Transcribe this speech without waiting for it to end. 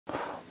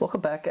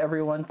Welcome back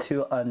everyone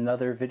to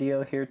another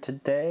video here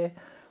today.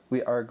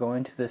 We are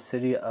going to the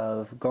city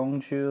of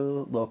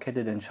Gongju,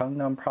 located in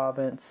Cheongnam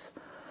province.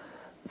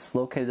 It's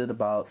located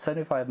about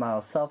 75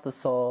 miles south of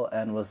Seoul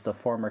and was the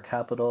former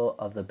capital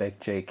of the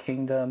Baekje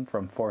Kingdom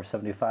from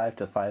 475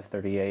 to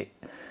 538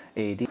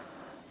 AD.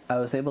 I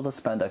was able to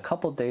spend a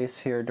couple days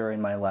here during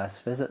my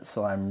last visit,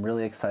 so I'm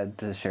really excited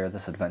to share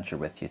this adventure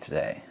with you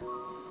today.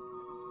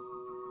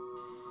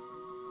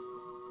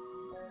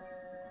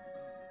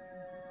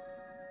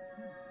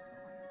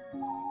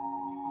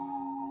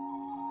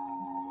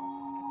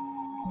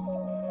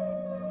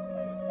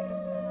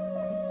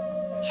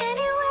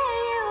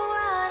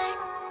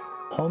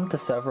 Home to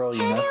several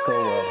UNESCO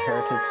World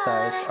Heritage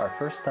Sites, our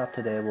first stop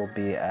today will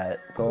be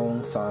at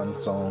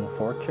Gongsanseong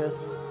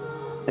Fortress.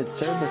 It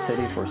served the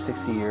city for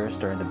 60 years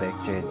during the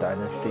Baekje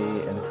dynasty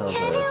until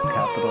the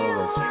capital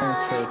was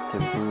transferred to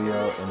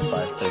Buyo in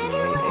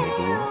 538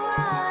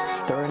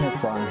 AD. During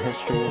its long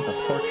history, the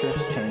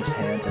fortress changed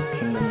hands as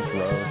kingdoms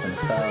rose and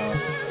fell.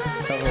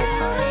 Several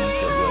times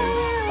it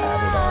was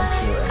added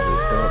onto and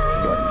rebuilt to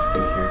what you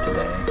see here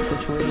today.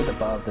 Situated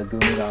above the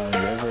Gongju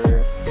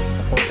River,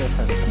 the fortress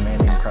has a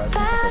commanding presence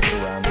of the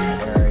surrounding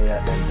area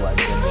and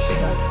blends in with the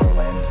natural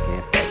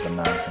landscape of the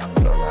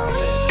mountains around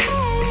it.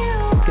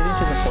 Getting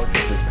to the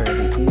fortress is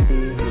fairly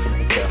easy. You can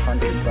take the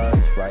 100 bus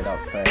right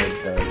outside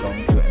the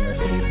Gongju Inner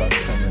City Bus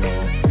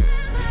Terminal.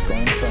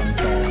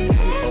 Gongsanseong is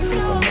open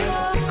from 9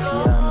 to 6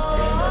 p.m.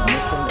 and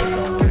admission is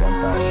only 1,200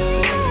 won.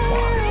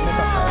 One of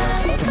the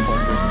highlights of the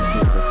fortress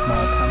includes a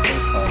small temple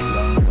called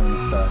Gongju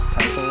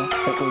Temple.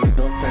 It was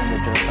built during the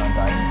Joseon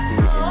dynasty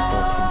in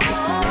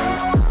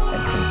 1458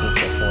 and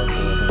consists of 4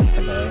 buildings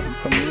today.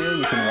 From here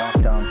you can walk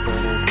down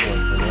further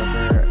towards the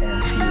river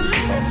and see the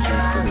Gongju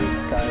City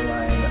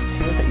skyline. It's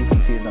here that you can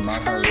see the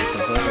Mount Harley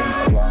Pavilion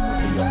along with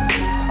the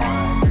Gongju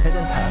Pond. The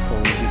hidden path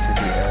will lead you to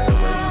the area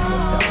where you can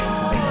look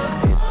down into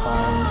the man-made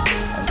pond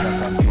and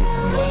sometimes see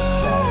some lotus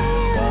flowers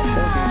as well.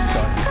 Four gates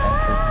guard the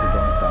entrance to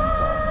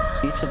Gongsanseong.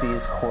 Each of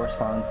these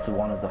corresponds to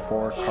one of the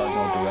 4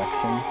 cardinal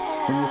directions.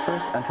 When you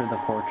first enter the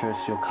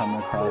fortress, you'll come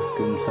across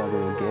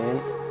Gumseoru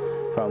Gate.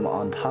 From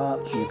on top,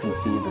 you can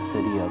see the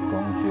city of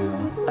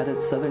Gongju. At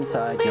its southern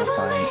side, you'll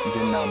find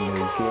Jinnamnu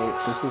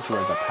Gate. This is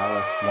where the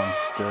palace once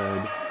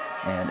stood,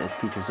 and it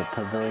features a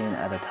pavilion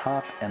at the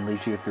top and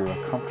leads you through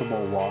a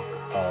comfortable walk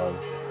of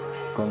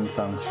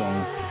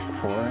Gongsanseong's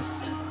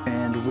forest.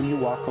 And when you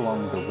walk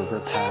along the river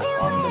path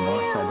on the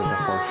north side of the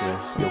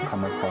fortress, you'll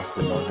come across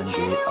the northern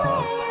gate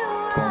of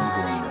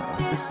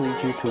Gongju. This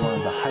leads you to one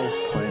of the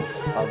highest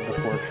points of the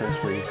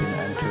fortress where you can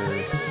enter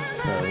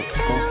the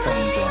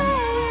Gongsanseong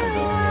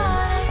Pavilion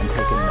and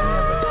take in many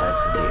of the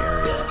sights of the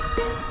area.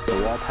 The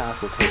wall path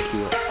will take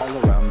you all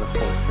around the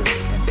fortress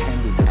and can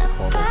be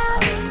difficult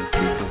at times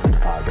due to the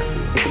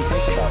topography. It can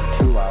take about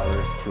 2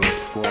 hours to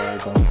explore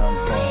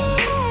Gongsanseong,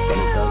 but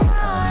it does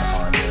depend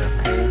on your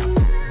pace.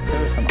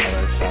 There are some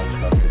other shots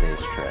from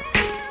today's trip.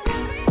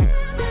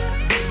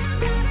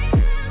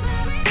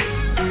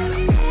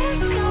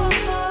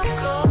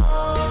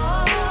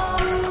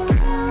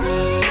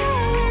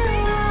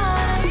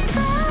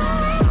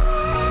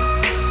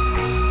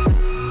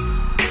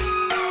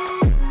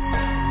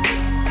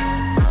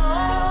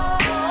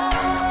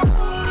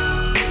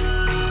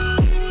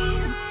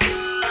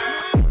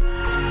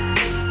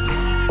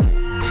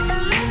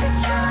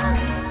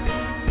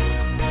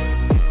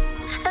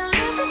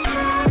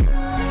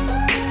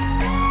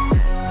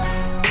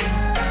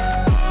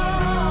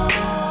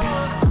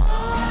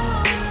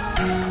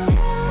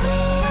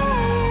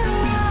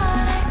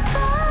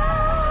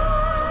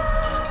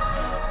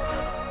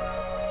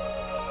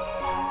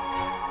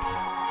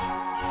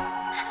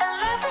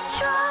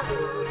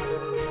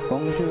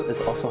 Gongju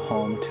is also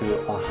home to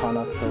a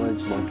Hanok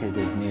Village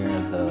located near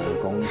the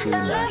Gongju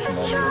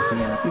National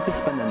Museum. You could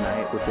spend a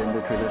night within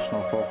the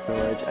traditional folk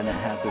village, and it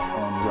has its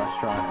own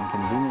restaurant and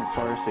convenience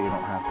store, so you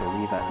don't have to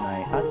leave at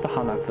night. At the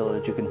Hanok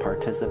Village, you can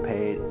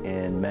participate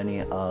in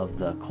many of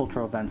the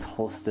cultural events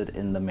hosted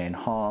in the main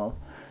hall.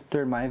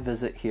 During my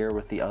visit here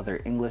with the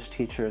other English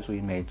teachers,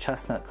 we made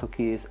chestnut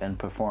cookies and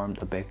performed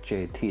a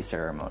Baekje tea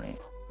ceremony.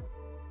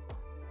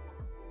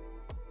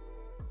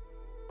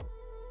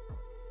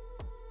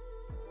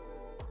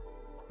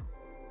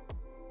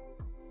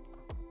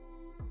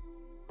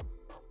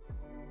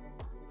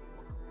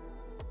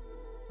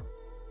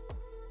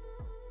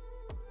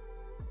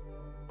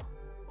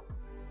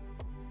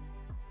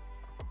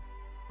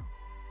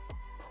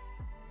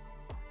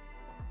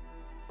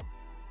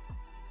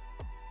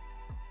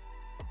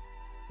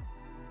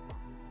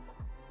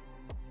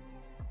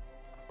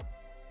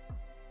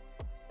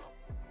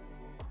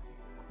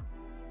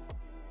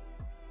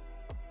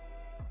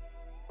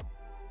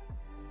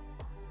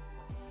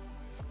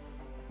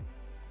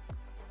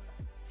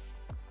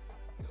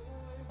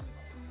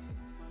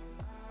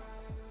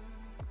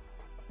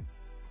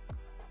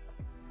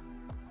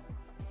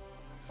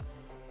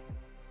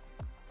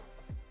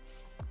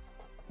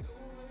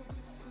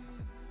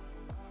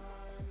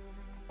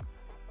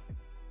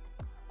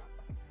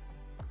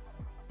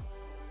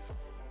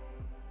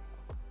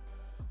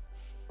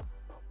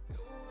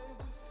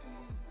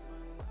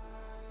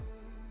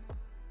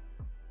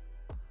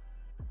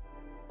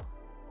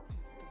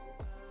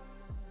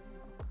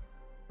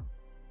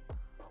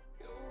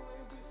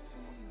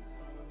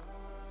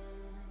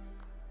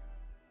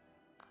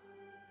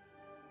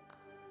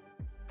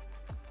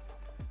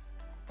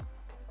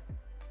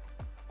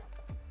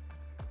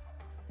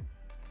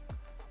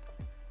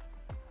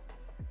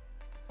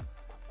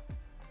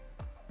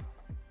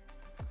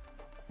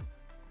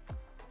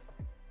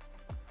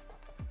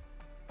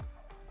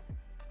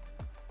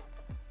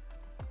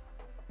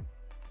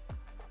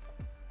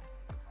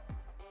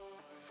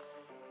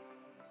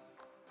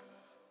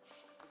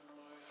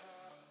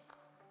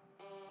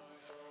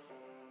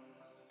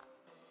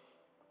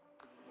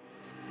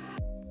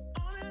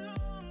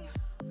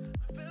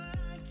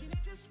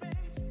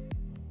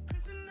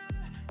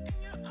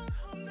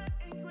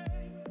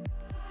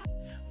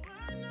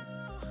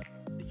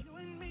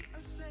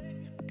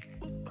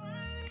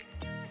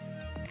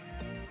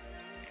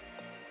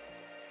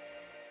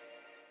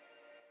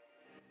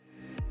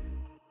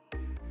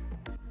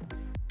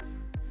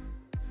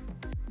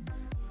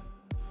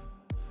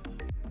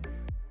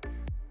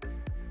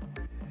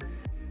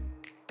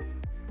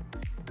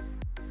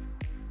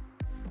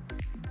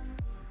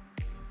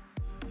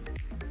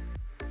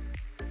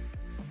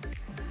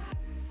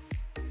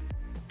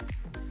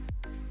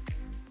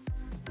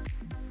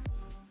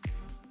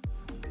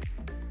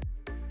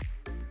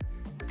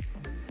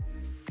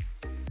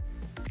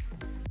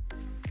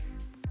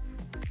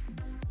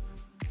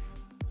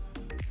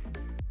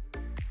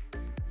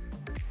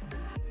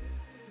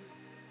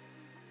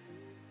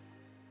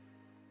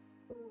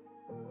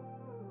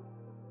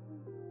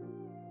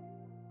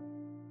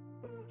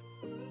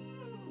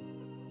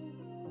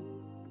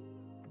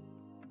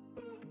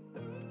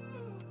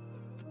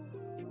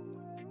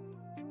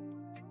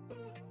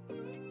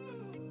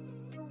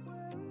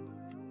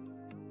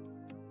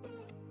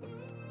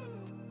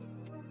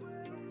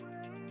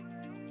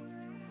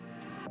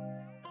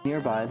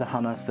 Nearby the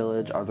Hanok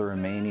Village are the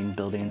remaining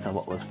buildings of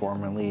what was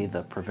formerly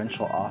the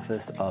provincial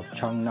office of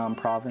Cheongnam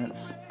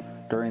Province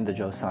during the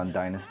Joseon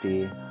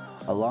Dynasty.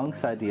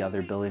 Alongside the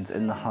other buildings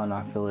in the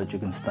Hanok Village, you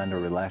can spend a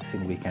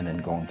relaxing weekend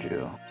in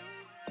Gongju.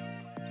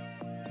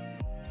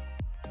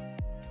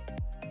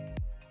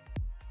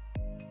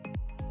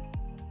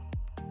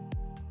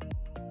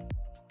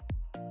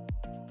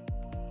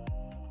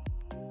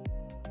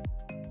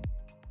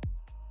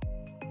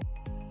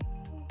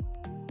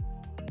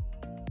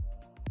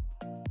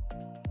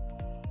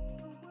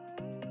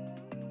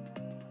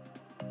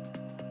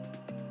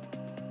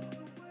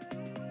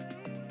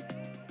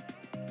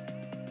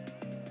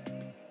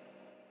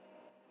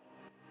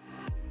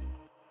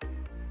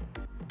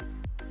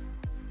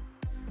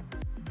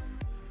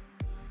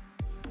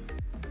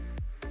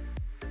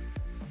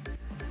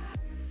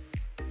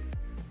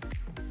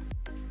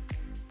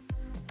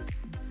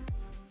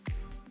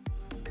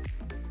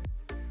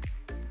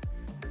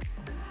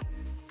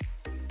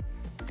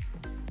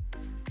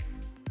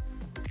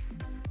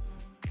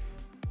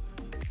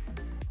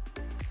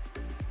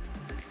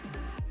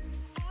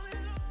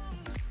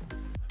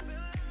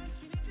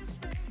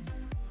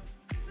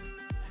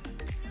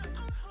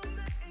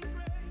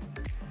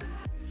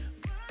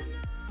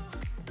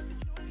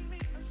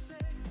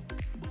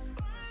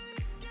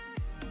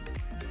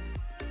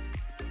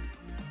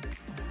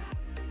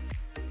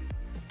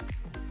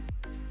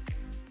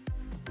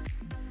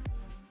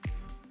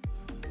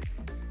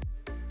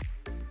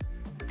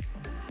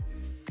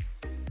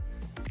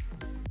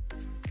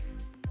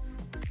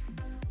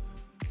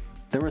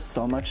 There was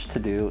so much to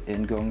do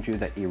in Gongju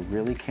that you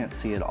really can't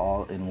see it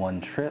all in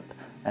one trip,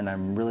 and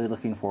I'm really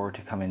looking forward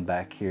to coming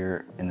back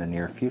here in the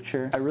near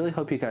future. I really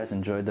hope you guys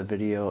enjoyed the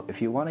video.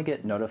 If you want to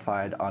get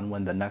notified on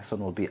when the next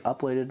one will be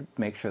uploaded,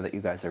 make sure that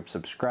you guys are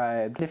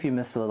subscribed. If you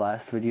missed the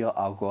last video,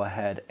 I'll go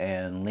ahead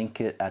and link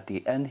it at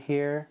the end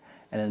here.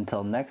 And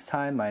until next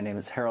time, my name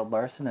is Harold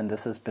Larson, and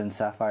this has been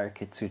Sapphire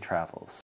Kitsu Travels.